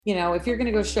If you're going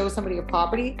to go show somebody a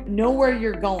property, know where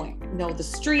you're going, know the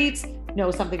streets,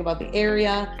 know something about the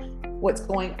area, what's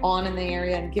going on in the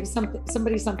area, and give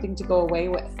somebody something to go away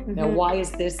with. Why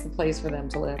is this the place for them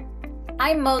to live?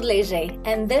 I'm Maude Leger,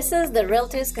 and this is the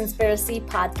Realtors Conspiracy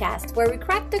Podcast, where we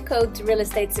crack the code to real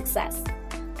estate success.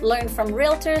 Learn from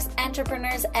realtors,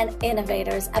 entrepreneurs, and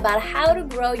innovators about how to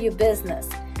grow your business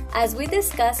as we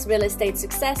discuss real estate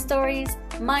success stories,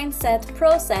 mindset,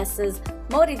 processes,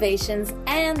 motivations,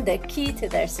 and the key to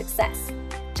their success.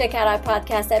 Check out our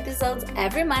podcast episodes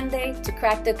every Monday to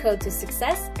crack the code to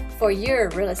success for your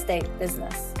real estate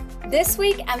business. This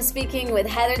week, I'm speaking with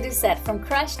Heather Doucette from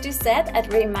Crush Doucette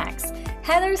at RE/MAX.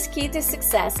 Heather's key to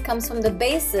success comes from the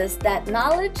basis that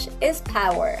knowledge is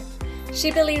power.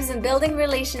 She believes in building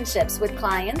relationships with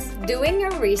clients, doing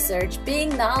your research,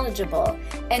 being knowledgeable,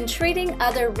 and treating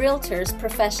other realtors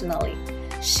professionally.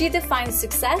 She defines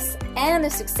success and a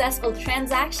successful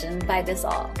transaction by this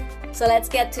all. So let's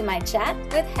get to my chat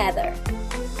with Heather.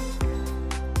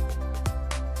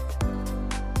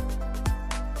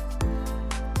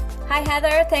 Hi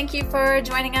Heather, thank you for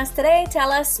joining us today.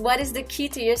 Tell us, what is the key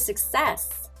to your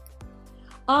success?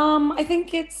 I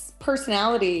think it's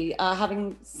personality,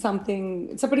 having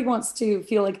somebody wants to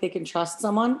feel like they can trust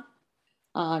someone,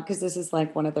 because this is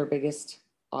like one of their biggest,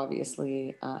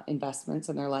 obviously, investments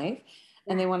in their life.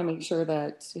 And they want to make sure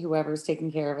that whoever's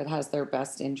taking care of it has their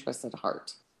best interests at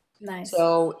heart. Nice.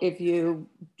 So if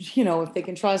if they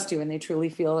can trust you and they truly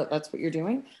feel that that's what you're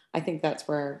doing, I think that's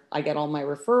where I get all my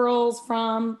referrals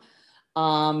from.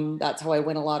 That's how I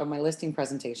win a lot of my listing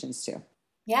presentations too.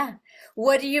 Yeah.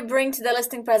 What do you bring to the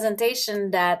listing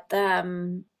presentation that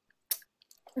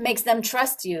makes them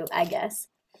trust you, I guess?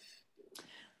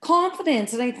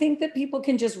 Confidence. And I think that people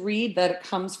can just read that it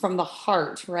comes from the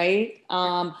heart, right?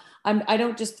 I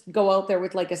don't just go out there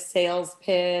with like a sales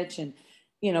pitch and,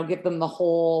 give them the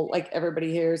whole, like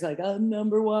everybody here is like, I'm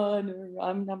number one or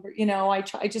I'm number, I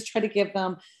just try to give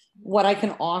them what I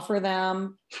can offer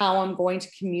them, how I'm going to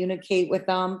communicate with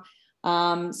them.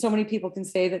 So many people can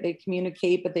say that they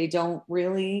communicate, but they don't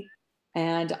really.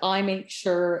 And I make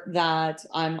sure that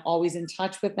I'm always in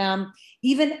touch with them,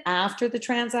 even after the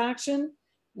transaction.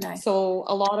 Nice. So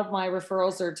a lot of my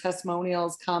referrals or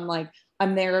testimonials come like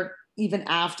I'm there even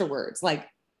afterwards, like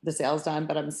the sale's done,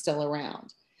 but I'm still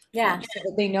around. Yeah. So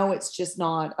that they know it's just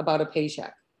not about a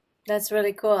paycheck. That's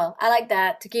really cool. I like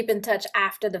that, to keep in touch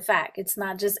after the fact. It's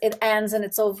not just it ends and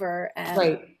it's over and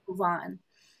right. Move on.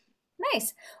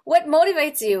 Nice. What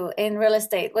motivates you in real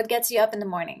estate? What gets you up in the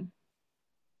morning?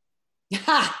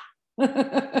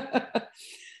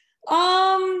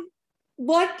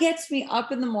 What gets me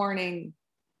up in the morning?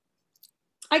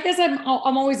 I guess I'm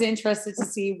always interested to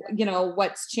see,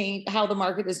 what's changed, how the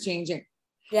market is changing.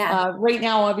 Yeah. Right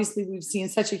now, obviously, we've seen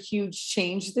such a huge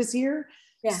change this year.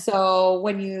 Yeah. So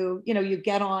when you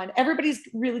get on, everybody's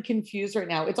really confused right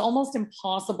now. It's almost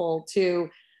impossible to,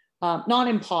 not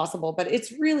impossible, but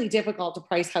it's really difficult to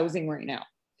price housing right now,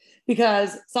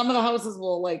 because some of the houses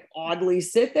will like oddly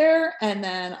sit there and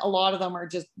then a lot of them are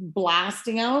just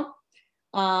blasting out.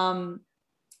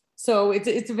 So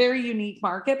it's a very unique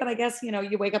market, but I guess,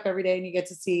 you wake up every day and you get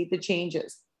to see the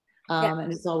changes.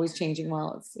 And it's always changing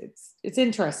well. It's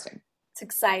interesting. It's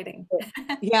exciting.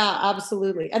 Yeah,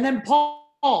 absolutely. And then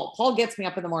Paul gets me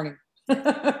up in the morning.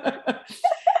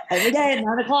 Every day at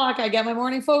 9:00, I get my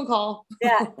morning phone call.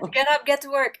 Yeah, get up, get to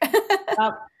work.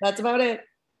 That's about it.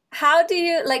 How do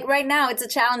you, like right now, it's a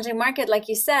challenging market, like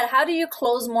you said. How do you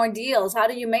close more deals? How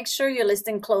do you make sure your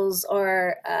listing closes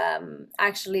or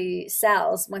actually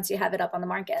sells once you have it up on the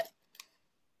market?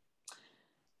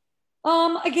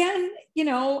 Again,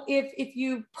 if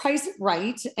you price it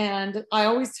right, and I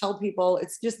always tell people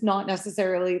it's just not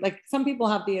necessarily like some people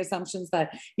have the assumptions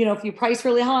that, if you price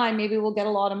really high, maybe we'll get a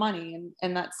lot of money.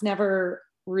 And that's never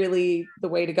really the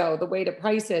way to go. The way to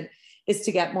price it is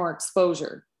to get more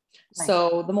exposure. Right.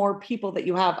 So the more people that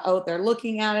you have out there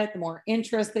looking at it, the more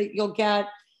interest that you'll get.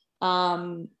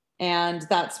 And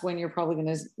that's when you're probably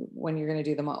when you're going to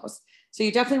do the most. So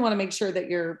you definitely want to make sure that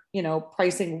you're,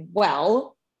 pricing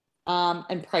well.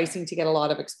 And pricing to get a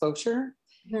lot of exposure.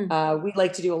 Mm-hmm. We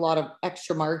like to do a lot of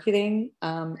extra marketing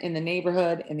in the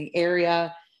neighborhood, in the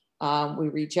area. We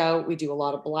reach out, we do a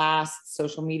lot of blasts,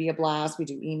 social media blasts, we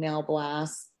do email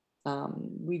blasts.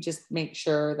 We just make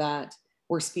sure that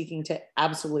we're speaking to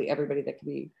absolutely everybody that could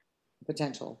be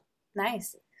potential.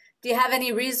 Nice. Do you have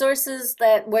any resources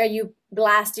where you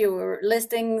blast your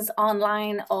listings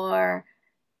online, or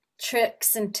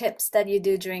tricks and tips that you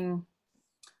do during?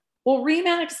 Well,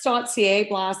 RE/MAX.ca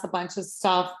blasts a bunch of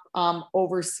stuff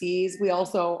overseas. We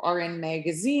also are in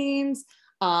magazines.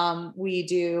 We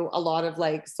do a lot of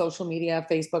like social media,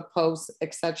 Facebook posts,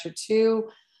 etc. too.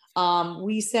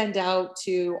 We send out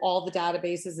to all the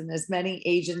databases and as many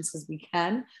agents as we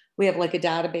can. We have like a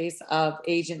database of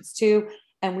agents too,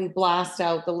 and we blast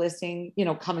out the listing,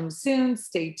 coming soon,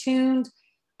 stay tuned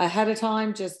ahead of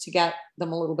time just to get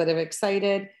them a little bit of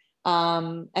excited.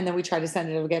 And then we try to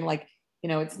send it again, like,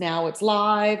 it's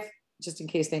live, just in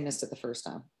case they missed it the first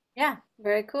time. Yeah,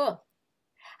 very cool.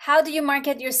 How do you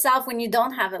market yourself when you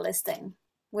don't have a listing?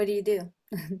 What do you do?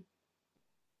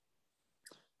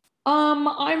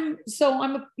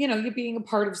 You being a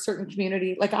part of certain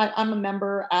community, like I'm a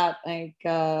member at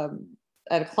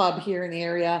at a club here in the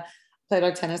area, played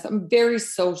our tennis. I'm very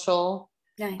social.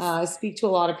 Nice. I speak to a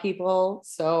lot of people.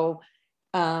 So,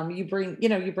 you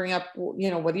bring up,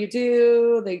 what do you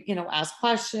do? They, ask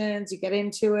questions, you get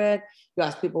into it. You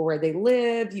ask people where they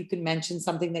live. You can mention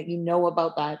something that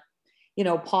about that,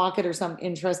 pocket or some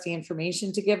interesting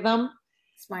information to give them.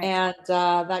 Smart. And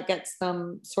that gets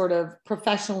them sort of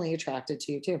professionally attracted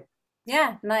to you too.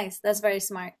 Yeah, nice. That's very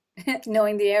smart.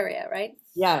 Knowing the area, right?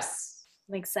 Yes.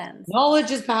 Makes sense.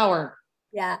 Knowledge is power.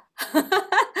 Yeah.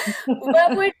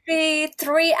 What would be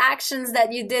 3 actions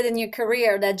that you did in your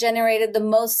career that generated the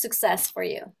most success for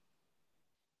you?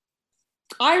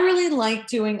 I really like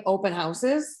doing open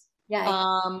houses.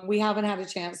 Yeah. We haven't had a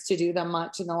chance to do them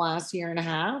much in the last year and a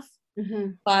half.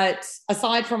 Mm-hmm. But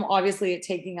aside from obviously it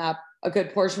taking up a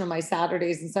good portion of my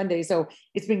Saturdays and Sundays, so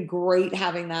it's been great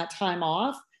having that time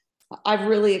off. I've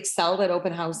really excelled at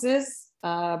open houses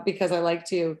because I like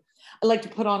to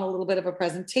put on a little bit of a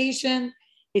presentation.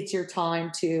 It's your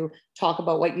time to talk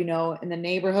about what you know in the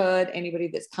neighborhood, anybody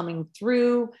that's coming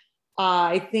through.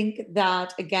 I think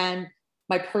that, again,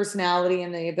 my personality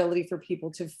and the ability for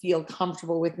people to feel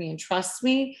comfortable with me and trust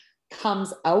me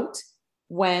comes out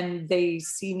when they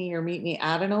see me or meet me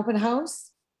at an open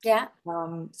house. Yeah.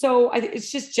 So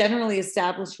it's just generally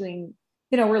establishing,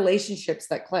 relationships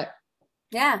that click.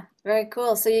 Yeah, very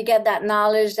cool. So you get that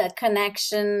knowledge, that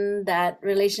connection, that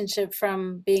relationship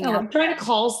from being I'm trying to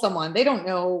call someone. They don't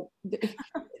know.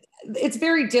 It's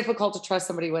very difficult to trust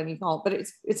somebody when you call, but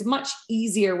it's much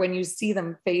easier when you see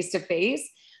them face to face,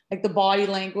 like the body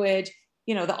language,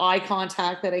 the eye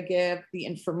contact that I give, the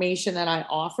information that I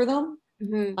offer them.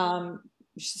 Mm-hmm.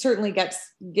 Certainly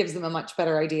gives them a much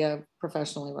better idea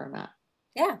professionally where I'm at.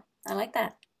 Yeah, I like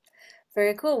that.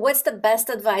 Very cool. What's the best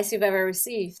advice you've ever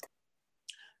received?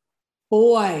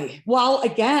 Boy, well,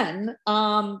 again,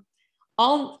 my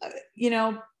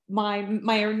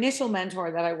initial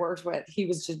mentor that I worked with, he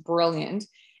was just brilliant.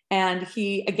 And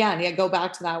go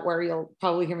back to that where you'll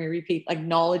probably hear me repeat, like,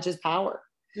 knowledge is power.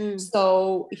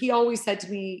 So he always said to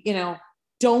me,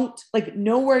 don't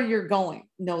know where you're going,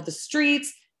 know the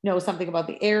streets, know something about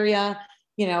the area.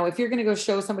 If you're going to go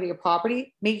show somebody a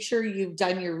property, make sure you've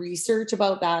done your research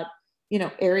about that,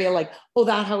 area, like, oh,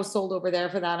 that house sold over there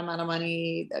for that amount of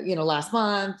money, last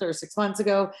month or 6 months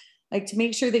ago, like, to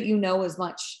make sure that as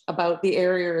much about the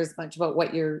area or as much about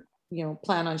what you're,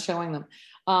 plan on showing them.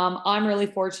 I'm really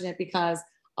fortunate because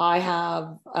I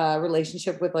have a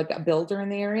relationship with like a builder in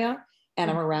the area,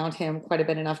 and I'm around him quite a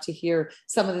bit enough to hear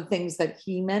some of the things that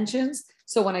he mentions.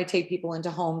 So when I take people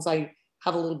into homes, I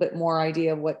have a little bit more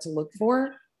idea of what to look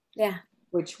for. Yeah.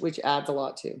 Which adds a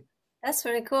lot too. That's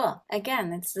really cool.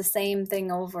 Again, it's the same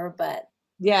thing over, but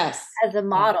yes, as a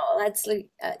model. That's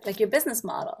like your business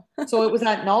model. So it was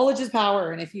that knowledge is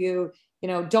power. And if you,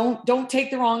 don't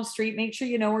take the wrong street, make sure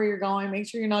you know where you're going, make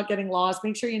sure you're not getting lost,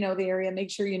 make sure you know the area,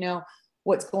 make sure you know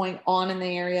what's going on in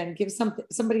the area, and give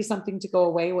somebody something to go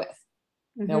away with.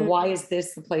 Mm-hmm. Why is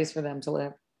this the place for them to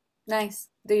live? Nice.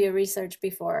 Do your research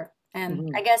before.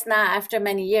 And I guess now, after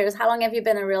many years, how long have you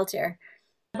been a realtor?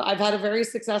 I've had a very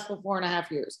successful 4.5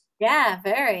 years. Yeah,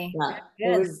 very. Yeah.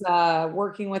 Good. It was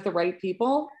working with the right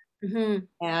people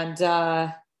and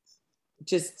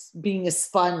just being a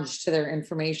sponge to their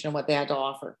information and what they had to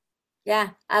offer. Yeah,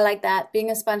 I like that. Being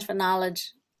a sponge for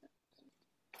knowledge.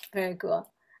 Very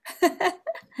cool.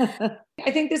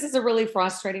 I think this is a really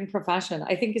frustrating profession.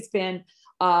 I think it's been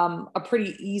a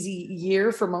pretty easy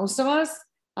year for most of us,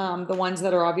 the ones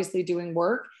that are obviously doing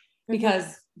work,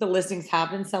 because the listings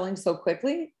have been selling so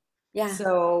quickly. Yeah.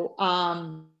 So,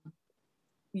 I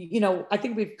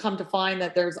think we've come to find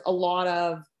that there's a lot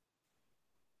of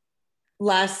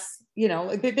less,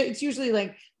 it's usually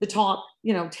like the top,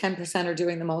 10% are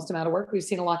doing the most amount of work. We've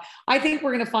seen a lot. I think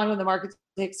we're going to find when the market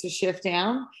takes a shift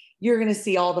down, you're going to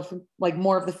see all the,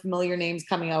 more of the familiar names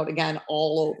coming out again,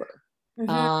 all over.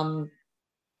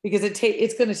 Because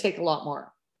it's going to take a lot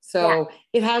more. So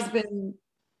it has been,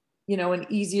 an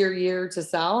easier year to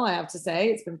sell. I have to say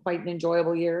it's been quite an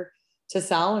enjoyable year to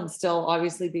sell and still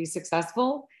obviously be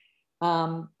successful.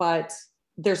 But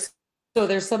there's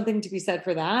something to be said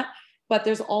for that. But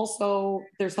there's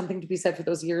something to be said for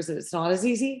those years that it's not as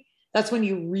easy. That's when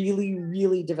you really,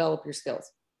 really develop your skills.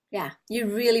 Yeah. You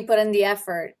really put in the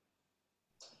effort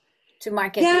to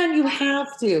market. Yeah, and you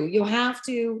have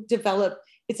to develop.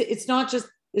 It's not just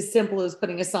as simple as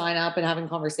putting a sign up and having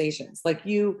conversations. Like,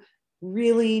 you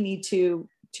really need to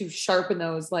sharpen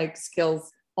those like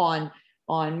skills on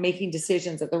making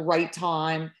decisions at the right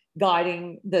time,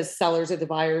 guiding the sellers or the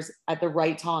buyers at the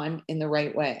right time in the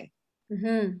right way.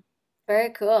 Mm-hmm. Very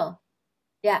cool.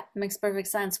 Yeah, makes perfect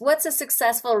sense. What's a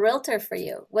successful realtor for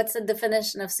you? What's the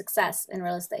definition of success in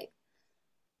real estate?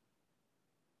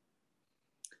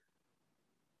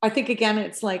 I think, again,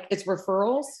 it's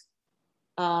referrals,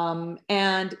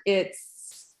 and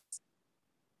it's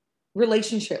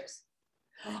relationships.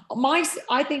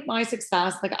 I think my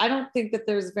success, like, I don't think that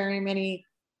there's very many,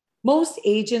 most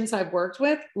agents I've worked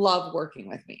with love working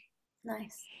with me.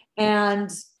 Nice.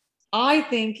 And I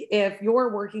think if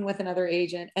you're working with another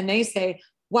agent and they say,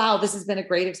 wow, this has been a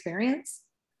great experience,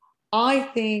 I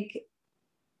think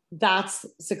that's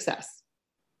success.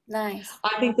 Nice.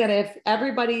 I think that if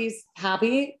everybody's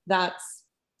happy, that's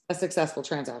a successful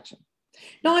transaction.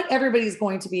 Not everybody's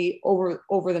going to be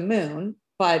over the moon,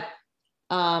 but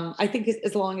I think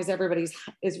as long as everybody's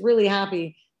is really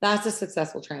happy, that's a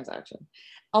successful transaction,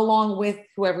 along with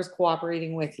whoever's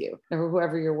cooperating with you or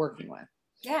whoever you're working with.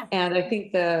 Yeah. And I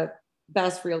think the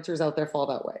best realtors out there fall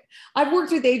that way. I've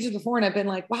worked with agents before and I've been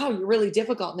like, wow, you're really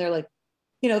difficult. And they're like,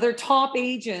 they're top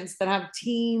agents that have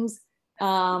teams.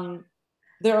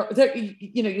 They're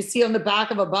you see on the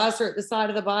back of a bus or at the side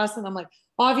of the bus. And I'm like,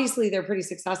 obviously they're pretty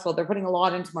successful. They're putting a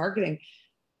lot into marketing,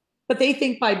 but they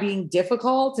think by being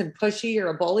difficult and pushy or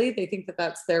a bully, they think that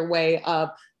that's their way of,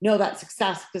 no, that's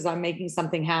success because I'm making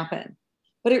something happen.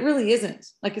 But it really isn't.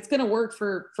 Like, it's going to work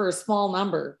for a small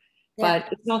number, but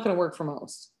it's not going to work for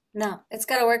most. No, it's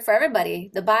got to work for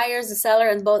everybody. The buyers, the seller,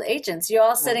 and both agents. You're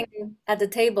all sitting at the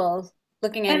table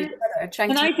looking at each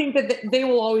other. I think that they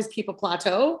will always keep a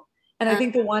plateau. And I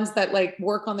think the ones that like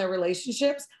work on their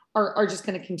relationships are just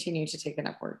going to continue to take an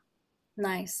upward.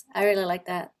 Nice. I really like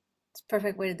that. It's a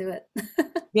perfect way to do it.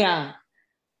 Yeah.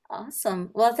 Awesome.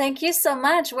 Well, thank you so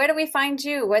much. Where do we find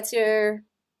you? What's your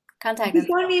contact? You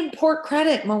find me in Port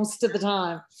Credit most of the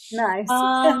time. Nice.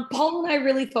 Paul and I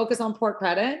really focus on Port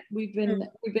Credit. We've been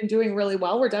doing really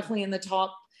well. We're definitely in the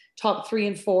top 3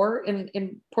 and 4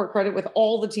 in Port Credit with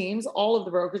all the teams, all of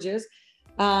the brokerages.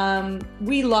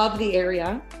 We love the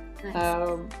area.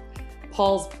 Nice.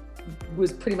 Paul's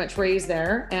was pretty much raised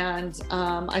there, and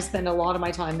I spend a lot of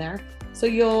my time there. So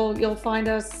you'll find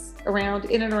us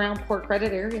in and around Port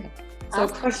Credit area. So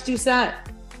awesome. Crush Doucette.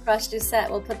 Crush Doucette.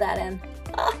 We'll put that in.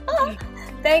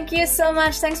 Thank you so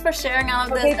much. Thanks for sharing all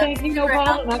of this. Thank you. No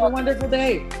problem. Have a wonderful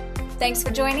day. Thanks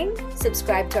for joining.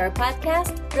 Subscribe to our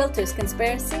podcast, Realtors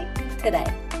Conspiracy,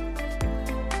 today.